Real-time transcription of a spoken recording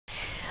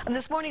And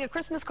this morning, a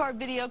Christmas card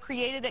video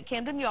created at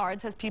Camden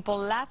Yards has people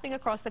laughing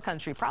across the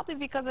country, probably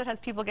because it has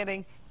people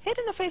getting hit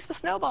in the face with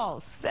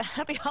snowballs.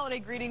 Happy holiday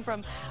greeting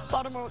from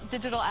Baltimore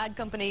digital ad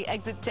company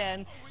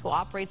Exit10, who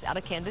operates out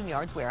of Camden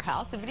Yards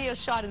warehouse. The video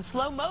is shot in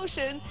slow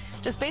motion,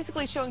 just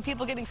basically showing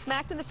people getting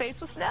smacked in the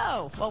face with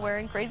snow while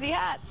wearing crazy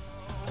hats.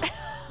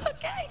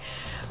 Okay.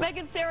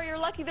 Megan, Sarah, you're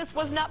lucky this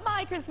was not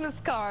my Christmas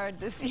card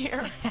this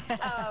year.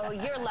 Oh,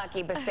 you're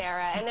lucky,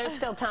 Sarah, and there's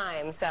still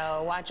time,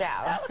 so watch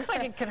out. That looks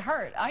like it could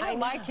hurt. I know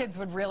my kids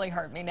would really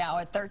hurt me now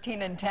at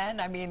 13 and 10.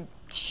 I mean,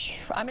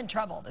 I'm in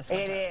trouble this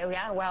winter.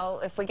 Yeah, well,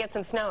 if we get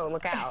some snow,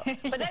 look out.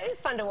 But that is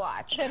fun to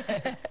watch. It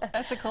is.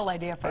 That's a cool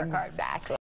idea for a card. Exactly.